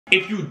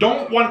If you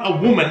don't want a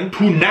woman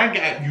to nag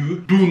at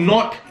you, do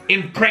not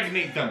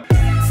impregnate them.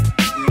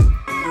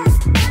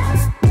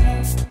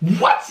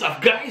 What's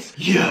up, guys?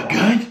 Yeah,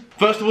 good.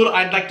 First of all,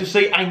 I'd like to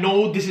say I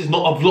know this is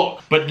not a vlog,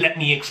 but let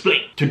me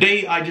explain.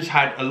 Today, I just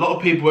had a lot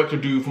of paperwork to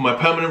do for my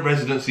permanent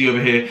residency over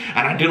here,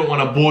 and I didn't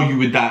want to bore you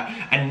with that.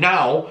 And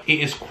now, it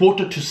is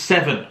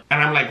 6:45,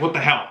 and I'm like, what the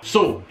hell?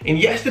 So, in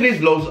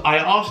yesterday's vlogs, I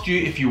asked you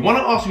if you want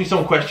to ask me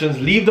some questions,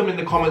 leave them in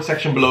the comment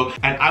section below,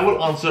 and I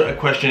will answer a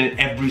question in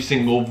every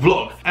single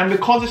vlog. And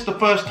because it's the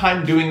first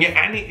time doing it,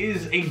 and it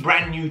is a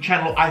brand new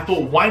channel, I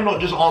thought, why not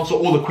just answer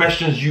all the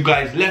questions you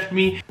guys left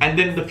me, and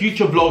then the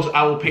future vlogs,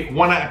 I will pick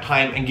one at a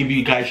time and give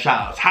you guys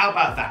shout-outs. How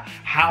about that?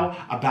 How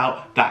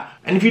about that?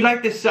 And if you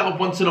like this setup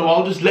once in a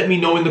while, just let me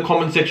know in the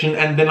comment section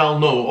and then I'll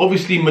know.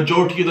 Obviously,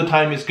 majority of the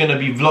time it's gonna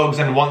be vlogs,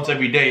 and once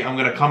every day I'm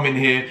gonna come in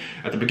here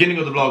at the beginning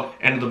of the vlog,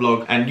 end of the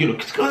vlog, and you know,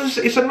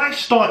 it's a nice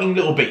starting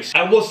little base.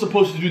 I was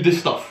supposed to do this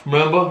stuff,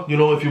 remember? You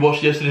know, if you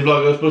watched yesterday's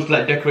vlog, I was supposed to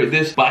like decorate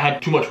this, but I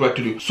had too much work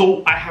to do.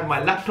 So I have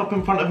my laptop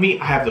in front of me,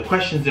 I have the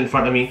questions in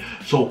front of me,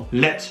 so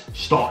let's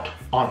start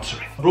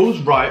answering. Rose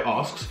Rye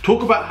asks,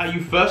 talk about how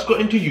you first got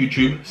into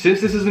YouTube.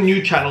 Since this is a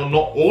new channel,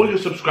 not all your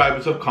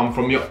subscribers have come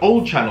from your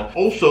old channel.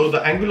 Also,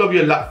 the angle of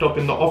your laptop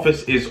in the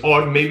office is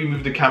odd. Maybe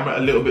move the camera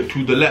a little bit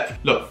to the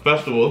left. Look,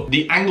 first of all,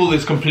 the angle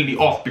is completely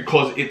off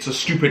because it's a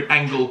stupid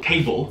angle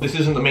table. This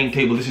isn't the main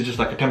table, this is just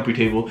like a temporary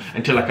table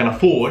until I can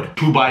afford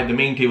to buy the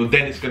main table,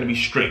 then it's gonna be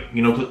straight,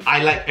 you know, because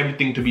I like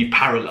everything to be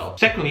parallel.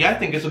 Secondly, I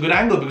think it's a good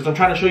angle because I'm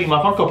trying to show you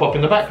my Funko Pop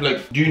in the back.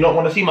 Like, do you not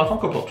want to see my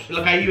Funko Pops?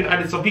 Look, I even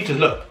added some features,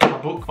 look.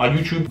 Book, my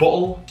YouTube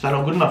bottle, is that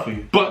not good enough for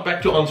you? But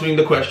back to answering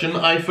the question,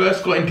 I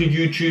first got into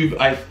YouTube,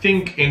 I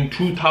think in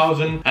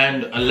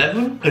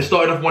 2011. I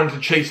started off wanting to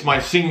chase my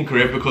singing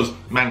career because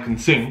man can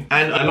sing.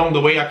 And along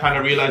the way, I kind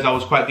of realized I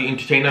was quite the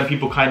entertainer and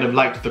people kind of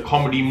liked the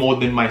comedy more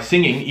than my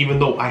singing, even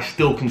though I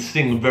still can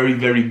sing very,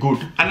 very good.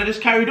 And I just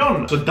carried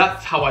on. So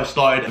that's how I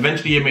started.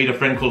 Eventually, I made a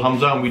friend called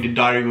Hamza and we did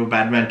Diary of a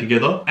Badman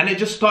together. And it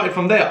just started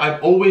from there.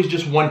 I've always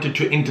just wanted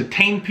to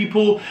entertain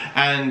people,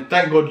 and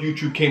thank God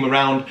YouTube came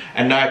around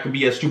and now I can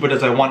be as stupid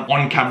as I want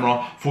on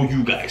camera for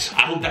you guys.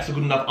 I hope that's a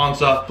good enough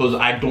answer because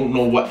I don't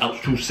know what else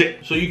to say.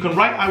 So you can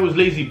write I was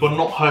lazy but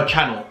not her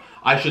channel.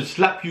 I should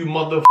slap you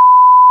mother.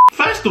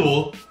 First of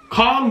all,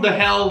 calm the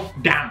hell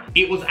down.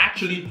 It was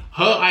actually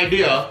her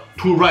idea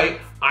to write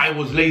I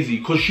was lazy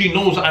because she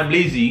knows I'm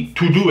lazy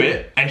to do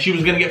it and she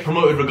was gonna get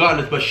promoted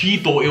regardless, but she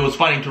thought it was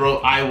funny to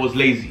write I was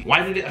lazy.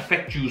 Why did it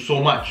affect you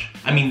so much?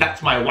 I mean,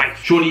 that's my wife.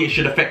 Surely it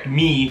should affect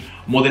me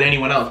more than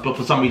anyone else, but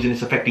for some reason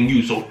it's affecting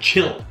you, so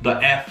chill the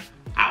F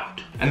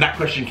out. And that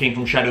question came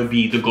from Shadow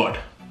B, the god.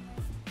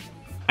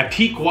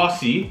 Atik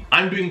Wasi,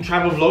 I'm doing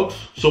travel vlogs,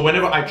 so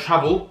whenever I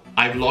travel,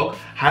 I vlog.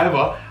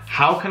 However,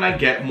 how can I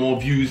get more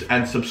views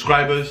and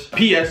subscribers?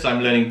 P.S.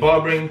 I'm learning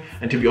barbering,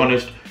 and to be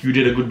honest, you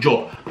did a good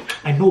job.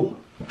 I know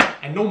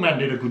man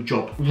did a good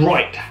job.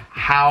 Right,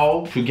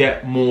 how to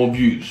get more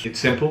views? It's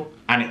simple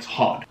and it's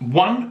hard.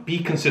 1, be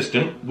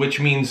consistent, which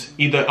means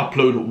either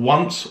upload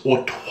once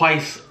or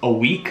twice a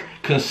week.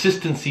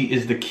 Consistency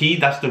is the key.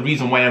 That's the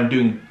reason why I'm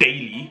doing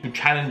daily, to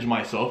challenge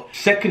myself.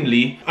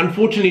 Secondly,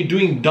 unfortunately,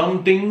 doing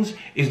dumb things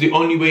is the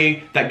only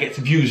way that gets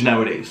views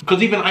nowadays.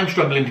 Because even I'm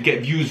struggling to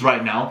get views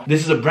right now.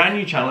 This is a brand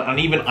new channel and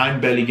even I'm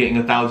barely getting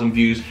 1,000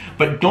 views.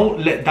 But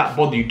don't let that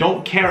bother you.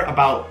 Don't care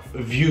about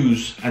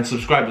views and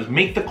subscribers.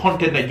 Make the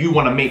content that you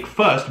want to make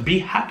first. Be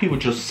happy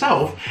with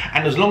yourself.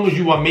 And as long as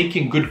you are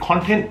making good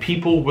content,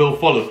 people will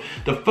follow.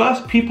 The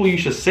first people you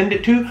should send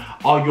it to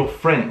are your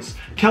friends.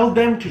 Tell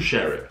them to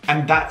share it.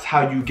 And that's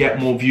how you get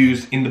more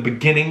views in the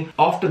beginning.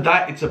 After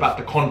that, it's about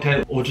the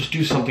content, or just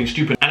do something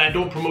stupid. And I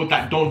don't promote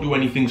that, don't do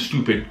anything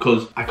stupid,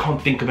 because I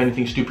can't think of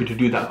anything stupid to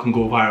do that can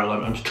go viral.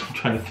 I'm still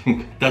trying to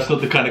think. That's not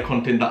the kind of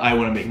content that I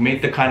want to make.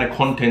 Make the kind of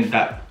content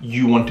that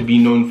you want to be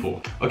known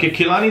for. Okay,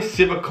 Kilani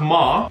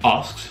Sivakumar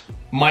asks,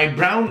 my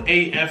brown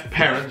AF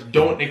parents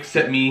don't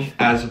accept me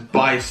as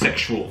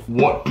bisexual.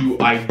 What do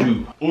I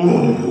do?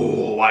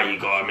 Ooh, why you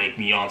gotta make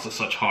me answer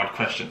such hard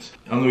questions?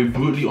 I'm gonna be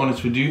brutally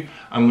honest with you.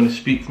 I'm gonna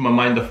speak from my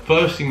mind. The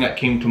first thing that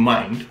came to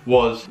mind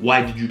was,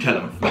 why did you tell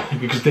them?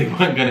 Because they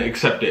weren't gonna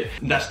accept it.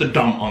 That's the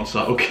dumb answer,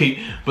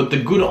 okay? But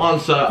the good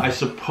answer, I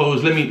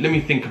suppose, let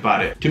me think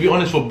about it. To be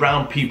honest, for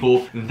brown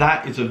people,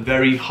 that is a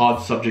very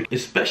hard subject,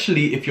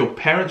 especially if your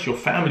parents, your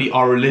family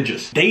are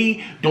religious.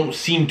 They don't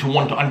seem to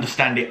want to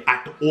understand it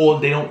at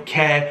all. They don't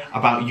care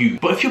about you.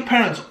 But if your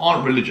parents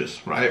aren't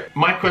religious, right?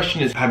 My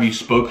question is, have you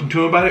spoken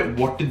to them about it?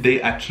 What did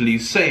they actually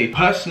say?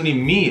 Personally,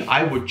 me,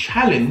 I would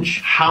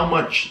challenge how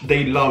much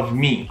they love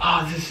me.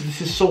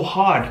 This is so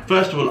hard.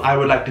 First of all, I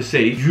would like to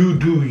say, you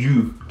do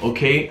you,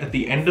 okay? At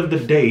the end of the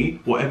day,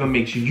 whatever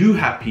makes you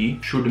happy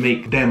should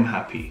make them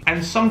happy.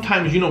 And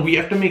sometimes, you know, we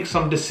have to make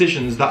some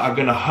decisions that are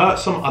gonna hurt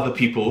some other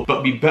people,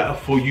 but be better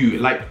for you.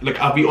 Like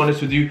I'll be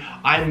honest with you,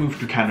 I moved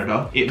to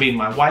Canada. It made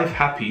my wife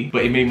happy,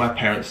 but it made my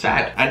parents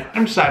sad. And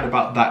I'm sad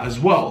about that as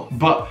well.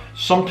 But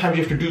sometimes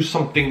you have to do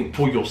something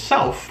for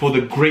yourself, for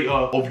the greater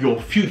of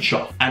your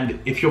future. And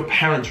if your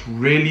parents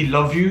really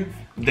love you,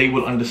 they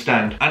will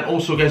understand. And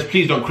also guys,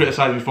 please don't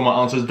criticize me for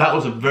my answers. That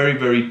was a very,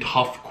 very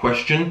tough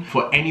question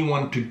for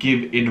anyone to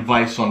give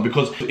advice on,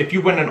 because if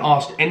you went and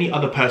asked any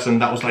other person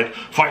that was like,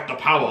 fight the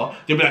power,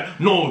 they'd be like,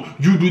 no,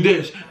 you do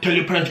this, tell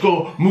your parents,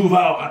 go move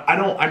out.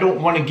 I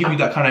don't want to give you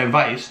that kind of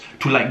advice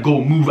to like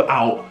go move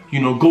out, you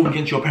know, go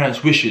against your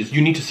parents' wishes.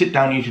 You need to sit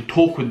down, you need to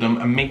talk with them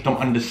and make them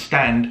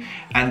understand.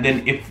 And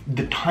then if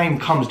the time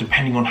comes,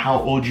 depending on how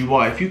old you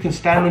are, if you can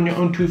stand on your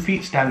own 2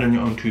 feet, stand on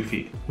your own 2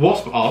 feet.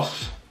 Wasp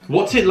asks,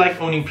 what's it like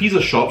owning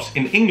pizza shops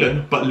in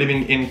England but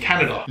living in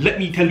Canada? Let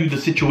me tell you the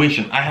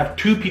situation. I have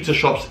 2 pizza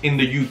shops in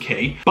the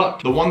UK, but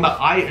the one that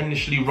I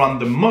initially run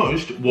the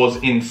most was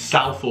in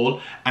Southall,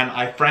 and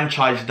I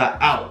franchised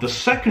that out. The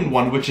second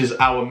one, which is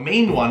our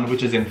main one,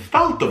 which is in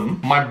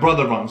Feltham, my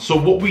brother runs. So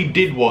what we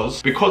did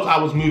was, because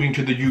I was moving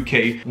to the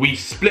UK, we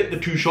split the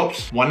 2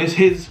 shops. One is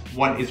his,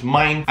 one is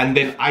mine, and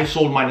then I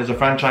sold mine as a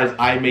franchise.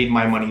 I made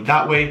my money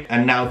that way,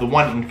 and now the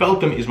one in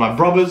Feltham is my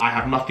brother's. I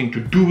have nothing to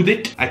do with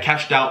it. I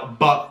cashed out,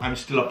 but I'm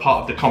still a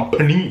part of the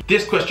company.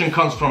 This question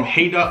comes from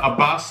Hader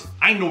Abbas.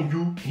 I know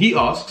you. He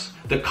asks,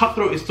 the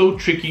cutthroat is so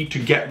tricky to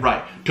get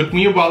right. Took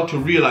me a while to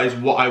realize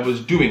what I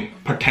was doing.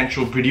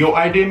 Potential video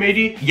idea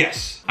maybe?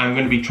 Yes, I'm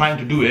going to be trying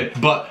to do it,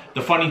 but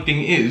the funny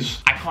thing is,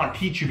 I can't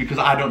teach you because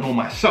I don't know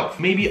myself.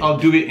 Maybe I'll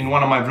do it in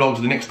one of my vlogs.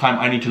 The next time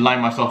I need to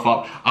line myself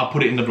up, I'll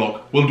put it in the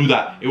vlog. We'll do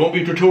that. It won't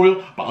be a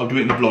tutorial, but I'll do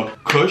it in the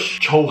vlog. Kush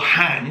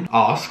Chohan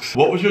asks,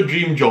 what was your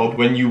dream job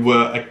when you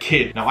were a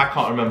kid? Now I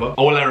can't remember.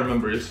 All I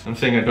remember is, I'm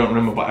saying I don't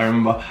remember, but I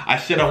remember, I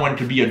said I wanted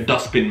to be a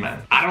dustbin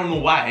man. I don't know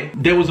why.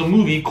 There was a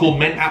movie called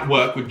Men at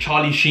Work with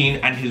Charlie Sheen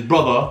and his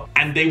brother,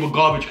 and they were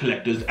garbage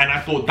collectors, and I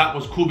thought that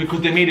was cool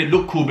because they made it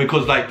look cool,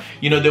 because like,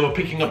 you know, they were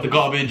picking up the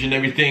garbage and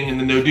everything, and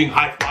then they were doing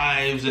high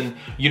fives and,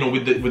 you know,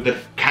 with the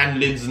can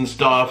lids and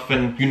stuff,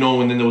 and you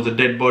know, and then there was a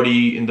dead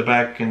body in the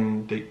back,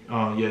 and they,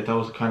 yeah, that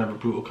was kind of a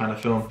brutal kind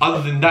of film.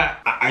 Other than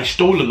that, I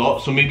stole a lot,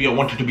 so maybe I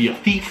wanted to be a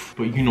thief,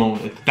 but you know,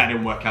 that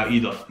didn't work out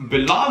either.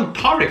 Bilal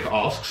Tariq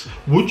asks,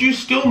 would you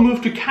still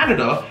move to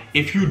Canada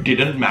if you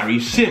didn't marry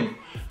Sim?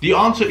 The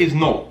answer is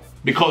no.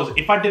 Because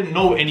if I didn't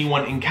know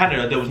anyone in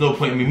Canada, there was no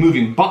point in me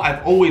moving. But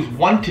I've always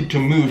wanted to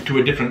move to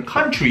a different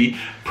country,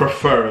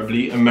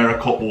 preferably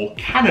America or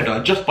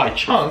Canada. Just by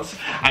chance,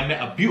 I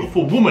met a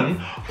beautiful woman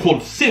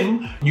called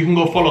Sim. You can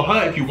go follow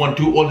her if you want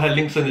to. All her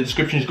links in the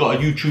description. She's got a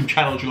YouTube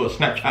channel, she's got a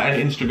Snapchat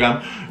and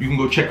Instagram. You can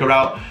go check her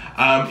out.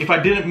 If I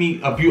didn't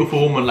meet a beautiful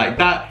woman like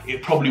that,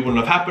 it probably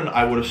wouldn't have happened.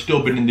 I would have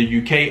still been in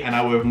the UK, and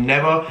I would have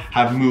never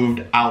have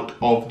moved out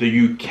of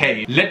the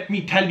UK. Let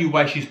me tell you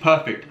why she's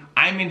perfect.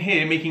 I'm in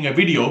here making a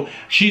video,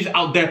 she's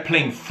out there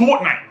playing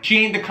Fortnite. She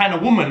ain't the kind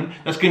of woman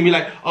that's gonna be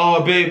like,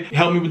 oh babe,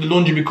 help me with the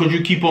laundry because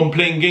you keep on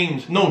playing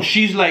games. No,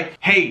 she's like,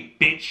 hey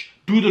bitch,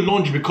 do the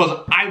laundry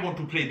because I want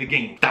to play the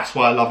game. That's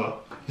why I love her.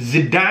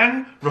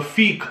 Zidane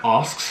Rafiq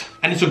asks,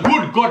 and it's a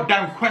good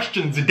goddamn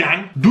question,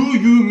 Zidane, do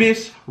you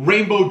miss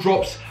Rainbow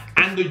Drops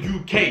and the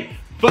UK?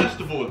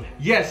 First of all,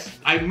 yes,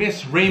 I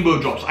miss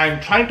Rainbow Drops.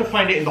 I'm trying to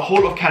find it in the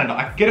whole of Canada.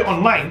 I can get it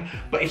online,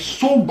 but it's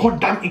so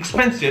goddamn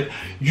expensive.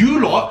 You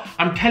lot,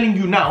 I'm telling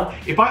you now,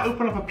 if I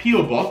open up a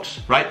PO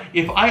box, right?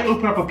 If I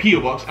open up a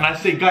PO box and I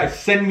say, guys,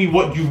 send me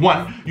what you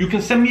want, you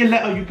can send me a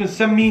letter, you can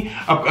send me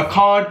a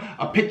card,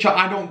 a picture,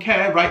 I don't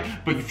care, right?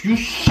 But if you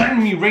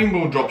send me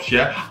Rainbow Drops,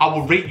 yeah, I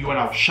will rate you and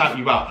I'll shout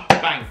you out.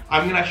 Bang.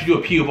 I'm gonna actually do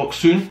a PO box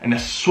soon, and I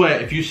swear,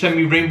 if you send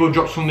me Rainbow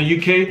Drops from the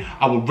UK,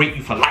 I will rate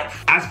you for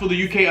life. As for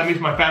the UK, I miss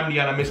my family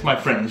and I miss my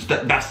friends.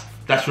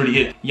 That's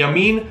really it.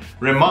 Yamin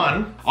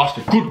Rahman asked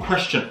a good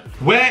question.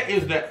 Where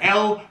is the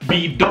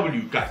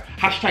LBW, guys?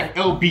 Hashtag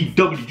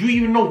LBW. Do you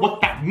even know what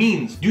that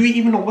means? Do you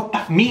even know what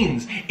that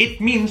means?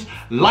 It means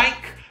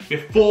like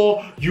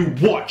before you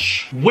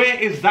watch. Where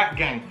is that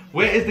gang?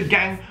 Where is the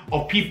gang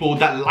of people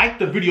that like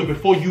the video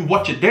before you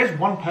watch it? There's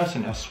one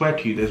person, I swear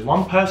to you, there's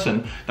one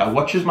person that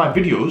watches my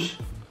videos,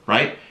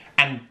 right,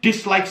 and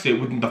dislikes it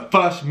within the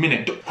first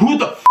minute. Who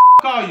the f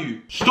are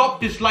you? Stop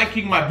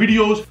disliking my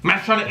videos.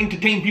 Man's trying to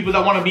entertain people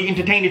that want to be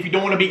entertained. If you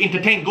don't want to be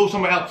entertained, go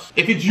somewhere else.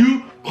 If it's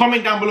you,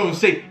 comment down below and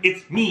say,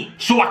 it's me,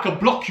 so I can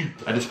block you.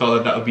 I just felt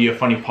like that would be a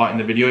funny part in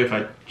the video if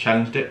I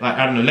challenged it. Like,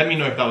 I don't know, let me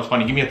know if that was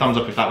funny. Give me a thumbs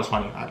up if that was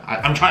funny.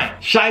 I'm trying.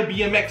 Shy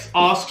BMX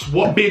asks,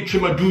 what beard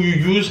trimmer do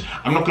you use?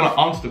 I'm not gonna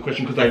answer the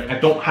question because I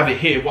don't have it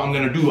here. What I'm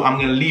gonna do, I'm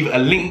gonna leave a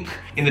link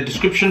in the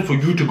description for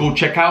you to go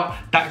check out.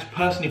 That is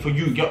personally for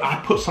you. Yo,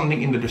 I put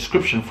something in the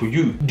description for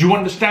you. Do you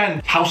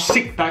understand how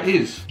sick that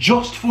is?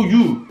 Just for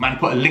you, man,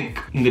 put a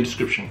link in the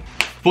description.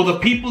 For the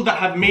people that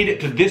have made it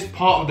to this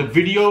part of the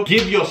video,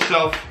 give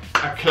yourself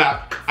a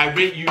clap. I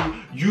rate you.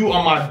 You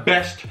are my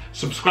best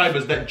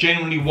subscribers that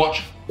genuinely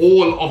watch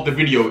all of the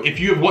video. If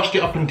you have watched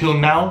it up until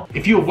now,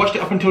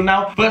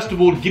 first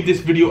of all, give this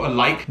video a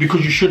like,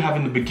 because you should have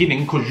in the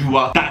beginning, because you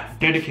are that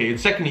dedicated.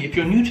 Secondly, if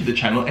you're new to the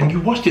channel and you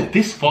watched it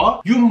this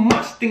far, you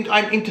must think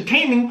I'm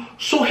entertaining,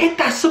 so hit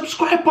that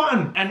subscribe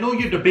button. I know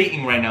you're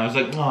debating right now. It's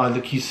like, oh,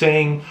 look, he's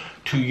saying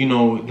to, you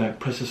know, like,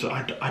 press this.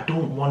 I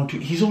don't want to.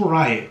 He's all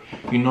right,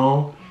 you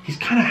know. He's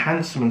kind of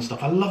handsome and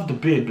stuff. I love the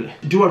beard,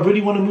 but do I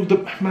really want to move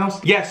the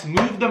mouse? Yes,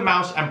 move the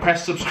mouse and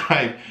press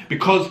subscribe,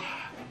 because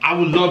I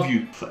will love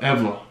you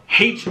forever.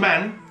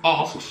 H-Man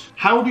asks,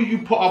 how do you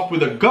put up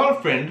with a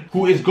girlfriend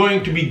who is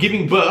going to be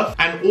giving birth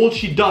and all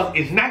she does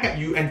is nag at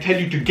you and tell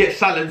you to get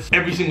salads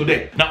every single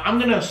day? Now, I'm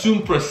gonna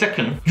assume for a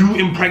second you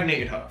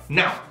impregnated her.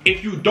 Now,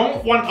 if you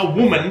don't want a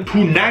woman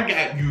to nag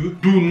at you,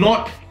 do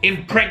not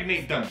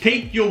impregnate them.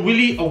 Take your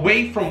willy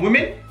away from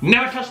women,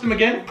 never touch them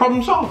again,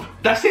 problem solved.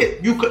 That's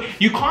it.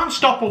 You can't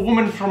stop a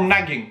woman from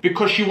nagging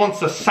because she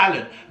wants a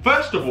salad.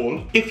 First of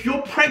all, if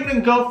your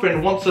pregnant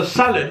girlfriend wants a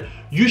salad,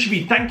 you should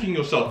be thanking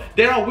yourself.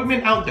 There are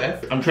women out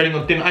there, I'm treading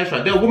on thin ice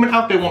right, there are women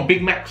out there who want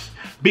Big Macs,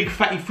 big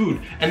fatty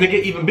food, and they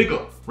get even bigger,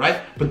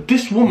 right? But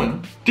this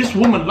woman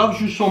loves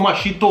you so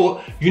much, she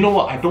thought, you know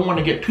what, I don't want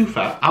to get too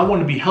fat, I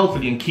want to be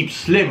healthy and keep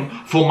slim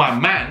for my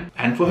man,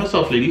 and for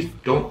herself, ladies,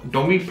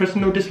 don't be pressing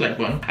no dislike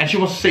button, and she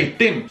wants to stay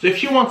thin. So if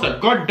she wants a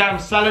goddamn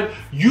salad,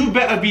 you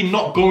better be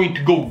not going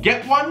to go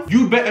get one,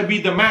 you better be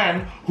the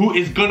man who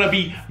is gonna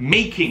be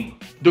making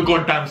the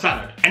goddamn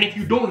salad. And if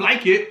you don't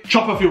like it,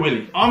 chop off your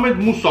willy. Ahmed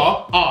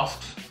Musa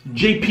asks,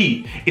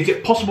 JP, is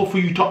it possible for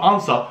you to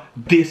answer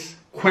this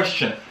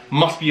question?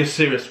 Must be a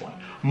serious one.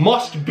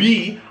 Must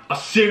be a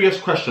serious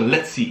question.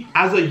 Let's see.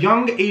 As a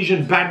young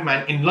Asian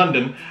badman in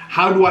London,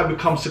 how do I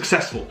become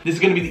successful? This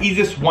is gonna be the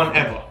easiest one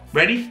ever.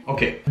 Ready?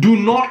 Okay. Do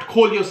not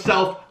call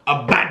yourself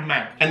a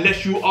badman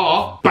unless you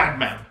are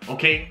Badman,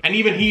 okay? And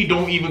even he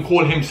don't even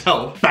call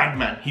himself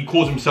Badman. He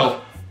calls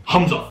himself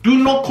Hamza. Do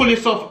not call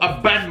yourself a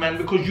bad man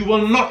because you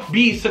will not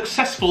be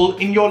successful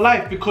in your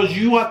life because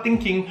you are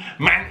thinking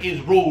man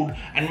is road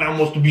and man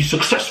wants to be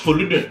successful,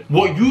 isn't it?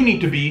 What you need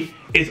to be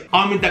is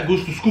Ahmed that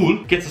goes to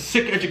school, gets a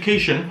sick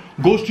education,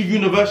 goes to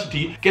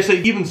university, gets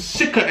an even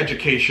sicker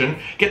education,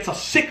 gets a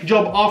sick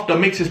job after,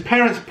 makes his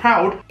parents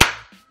proud,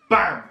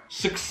 bam,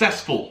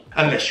 successful.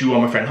 Unless you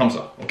are my friend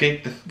Hamza,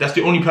 okay? That's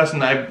the only person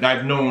that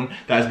I've known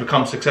that has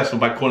become successful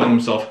by calling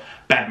himself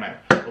Badman.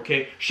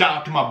 Okay, shout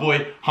out to my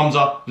boy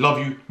Hamza, love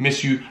you,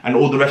 miss you, and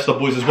all the rest of the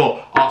boys as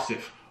well.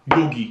 Asif,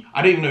 Yogi,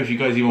 I don't even know if you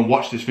guys even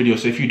watch this video,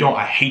 so if you don't,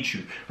 I hate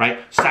you,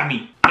 right?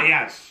 Sammy,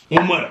 Diaz,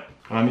 Umar.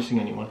 Am I missing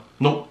anyone?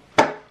 Nope.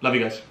 Love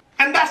you guys.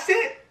 And that's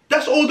it.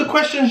 That's all the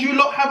questions you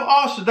lot have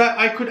asked that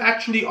I could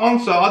actually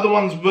answer. Other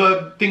ones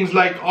were things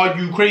like, are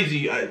you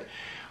crazy?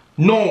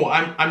 No,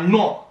 I'm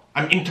not.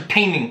 I'm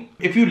entertaining.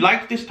 If you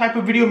like this type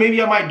of video, maybe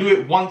I might do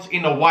it once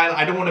in a while.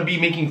 I don't want to be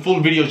making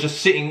full videos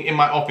just sitting in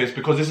my office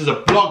because this is a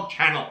vlog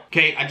channel,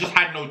 okay? I just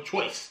had no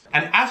choice.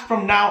 And as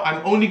from now,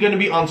 I'm only going to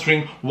be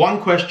answering one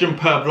question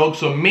per vlog,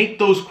 so make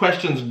those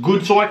questions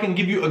good so I can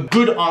give you a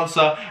good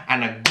answer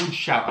and a good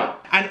shout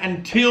out. And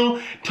until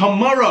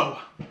tomorrow,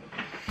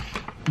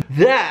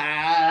 that's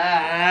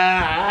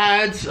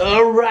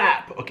a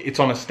wrap. Okay, it's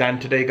on a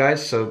stand today,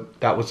 guys, so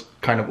that was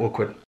kind of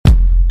awkward.